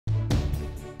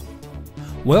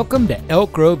Welcome to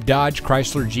Elk Grove Dodge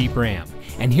Chrysler Jeep Ram,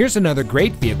 and here's another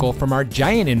great vehicle from our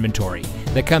giant inventory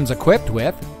that comes equipped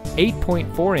with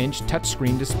 8.4-inch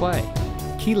touchscreen display,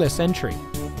 keyless entry,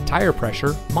 tire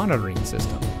pressure monitoring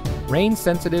system,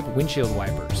 rain-sensitive windshield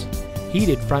wipers,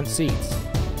 heated front seats.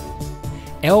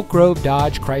 Elk Grove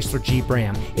Dodge Chrysler Jeep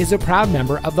Ram is a proud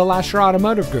member of the Lasher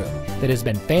Automotive Group that has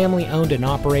been family owned and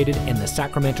operated in the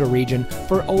Sacramento region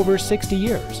for over 60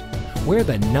 years. We're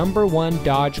the #1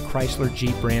 Dodge Chrysler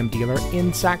Jeep Ram dealer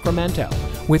in Sacramento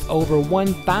with over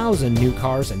 1,000 new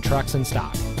cars and trucks in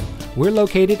stock. We're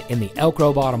located in the Elk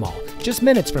Grove Auto Mall, just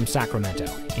minutes from Sacramento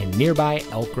in nearby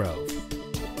Elk Grove.